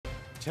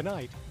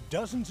Tonight,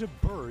 dozens of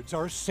birds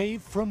are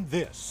saved from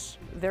this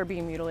They're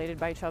being mutilated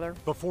by each other.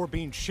 before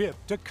being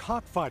shipped to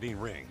cockfighting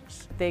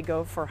rings. They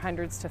go for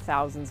hundreds to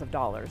thousands of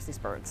dollars, these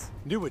birds.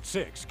 New at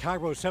 6,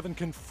 Cairo 7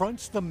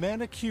 confronts the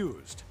man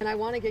accused. And I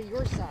want to get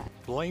your side.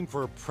 Blamed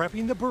for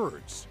prepping the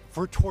birds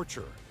for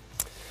torture.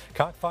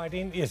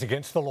 Cockfighting is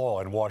against the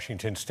law in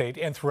Washington state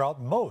and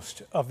throughout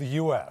most of the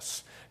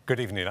U.S. Good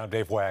evening, I'm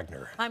Dave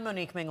Wagner. I'm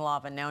Monique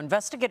Minglavin. Now,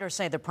 investigators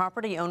say the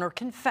property owner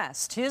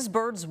confessed his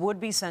birds would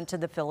be sent to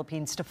the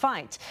Philippines to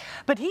fight.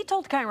 But he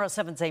told Cairo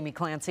 7's Amy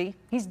Clancy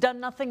he's done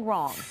nothing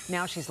wrong.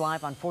 Now she's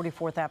live on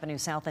 44th Avenue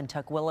South in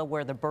Tukwila,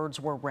 where the birds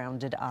were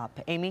rounded up.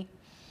 Amy?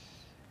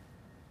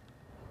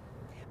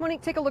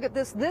 Monique, take a look at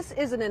this. This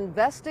is an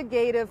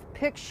investigative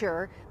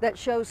picture that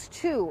shows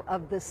 2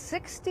 of the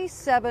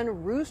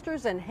 67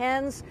 roosters and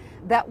hens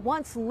that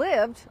once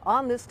lived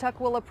on this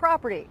Tukwila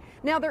property.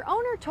 Now, their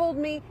owner told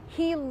me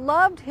he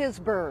loved his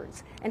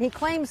birds, and he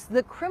claims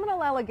the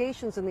criminal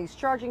allegations in these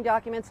charging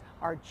documents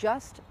are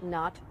just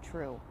not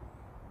true.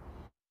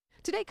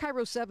 Today,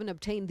 Cairo 7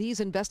 obtained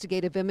these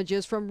investigative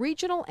images from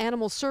Regional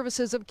Animal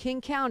Services of King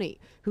County,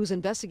 whose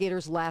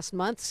investigators last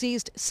month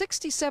seized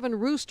 67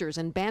 roosters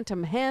and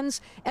bantam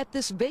hens at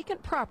this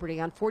vacant property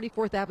on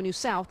 44th Avenue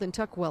South in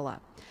Tukwila.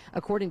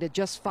 According to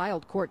just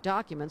filed court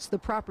documents, the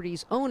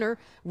property's owner,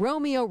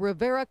 Romeo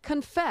Rivera,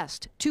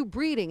 confessed to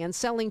breeding and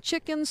selling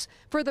chickens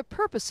for the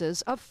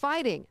purposes of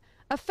fighting,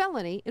 a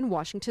felony in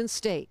Washington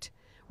state.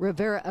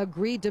 Rivera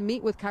agreed to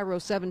meet with Cairo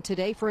 7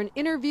 today for an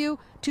interview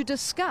to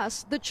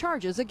discuss the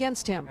charges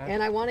against him.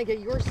 And I want to get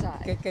your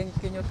side. Can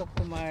you talk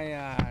to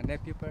my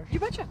nephew first? You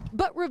betcha.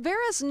 But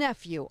Rivera's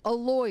nephew, a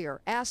lawyer,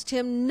 asked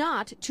him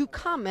not to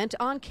comment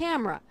on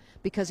camera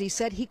because he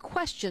said he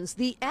questions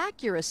the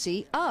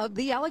accuracy of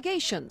the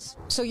allegations.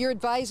 So you're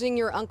advising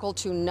your uncle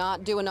to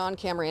not do an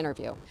on-camera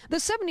interview? The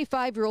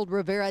 75-year-old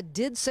Rivera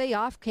did say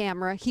off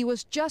camera he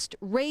was just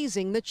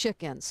raising the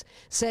chickens,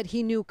 said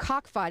he knew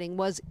cockfighting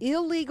was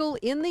illegal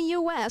in the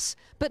U.S.,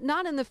 but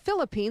not in the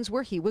Philippines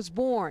where he was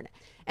born,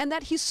 and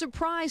that he's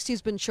surprised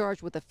he's been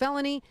charged with a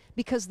felony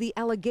because the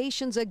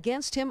allegations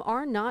against him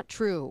are not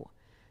true.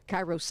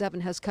 Cairo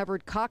 7 has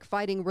covered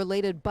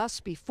cockfighting-related busts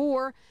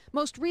before,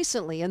 most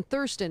recently in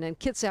Thurston and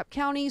Kitsap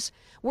counties,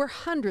 where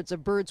hundreds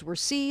of birds were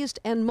seized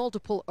and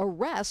multiple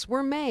arrests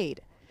were made.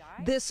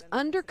 This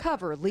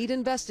undercover lead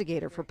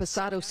investigator for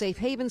Pasado Safe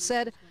Haven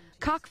said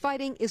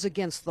cockfighting is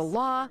against the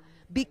law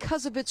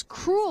because of its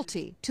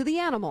cruelty to the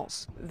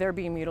animals. They're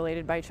being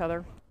mutilated by each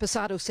other.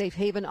 Pasado Safe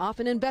Haven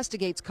often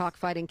investigates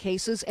cockfighting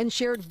cases and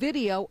shared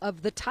video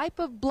of the type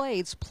of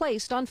blades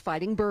placed on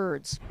fighting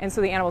birds. And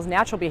so the animal's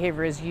natural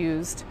behavior is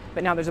used,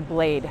 but now there's a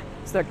blade,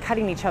 so they're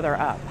cutting each other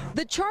up.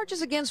 The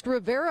charges against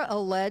Rivera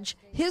allege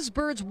his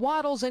birds'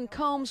 wattles and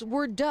combs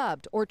were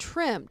dubbed or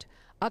trimmed,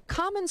 a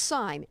common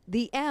sign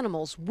the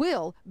animals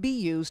will be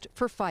used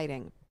for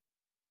fighting.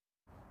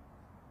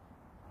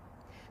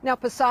 Now,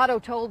 Pasado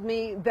told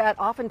me that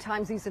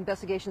oftentimes these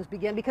investigations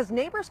begin because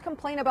neighbors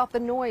complain about the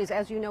noise.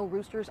 As you know,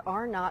 roosters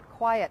are not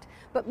quiet.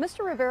 But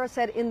Mr. Rivera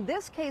said in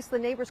this case, the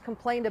neighbors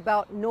complained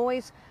about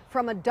noise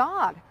from a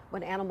dog.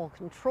 When animal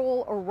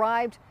control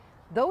arrived,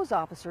 those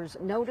officers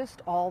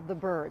noticed all the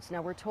birds.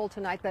 Now, we're told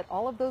tonight that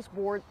all of those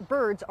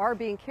birds are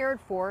being cared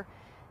for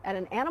at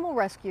an animal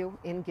rescue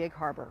in Gig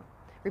Harbor.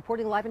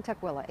 Reporting live in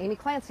Tukwila, Amy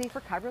Clancy for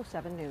Cairo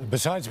 7 News.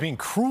 Besides being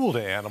cruel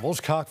to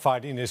animals,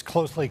 cockfighting is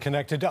closely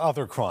connected to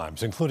other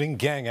crimes, including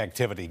gang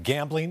activity,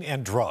 gambling,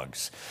 and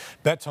drugs.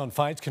 Bets on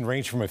fights can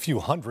range from a few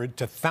hundred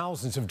to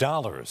thousands of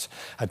dollars.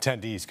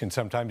 Attendees can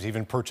sometimes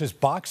even purchase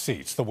box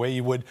seats the way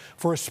you would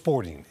for a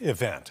sporting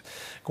event.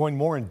 Going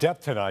more in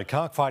depth tonight,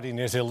 cockfighting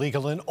is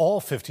illegal in all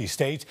 50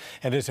 states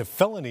and is a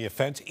felony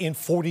offense in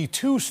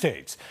 42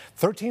 states.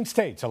 13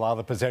 states allow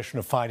the possession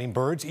of fighting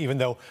birds, even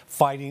though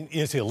fighting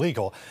is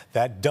illegal.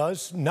 That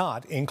does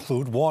not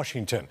include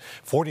Washington.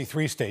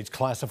 43 states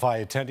classify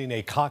attending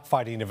a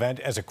cockfighting event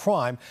as a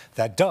crime.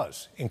 That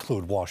does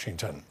include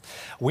Washington.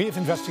 We have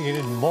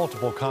investigated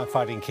multiple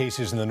cockfighting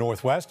cases in the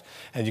Northwest,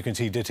 and you can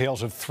see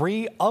details of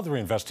 3 other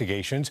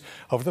investigations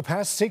over the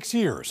past 6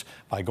 years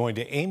by going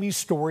to Amy's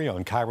story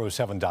on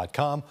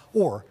Cairo7.com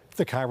or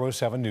the Cairo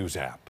 7 News app.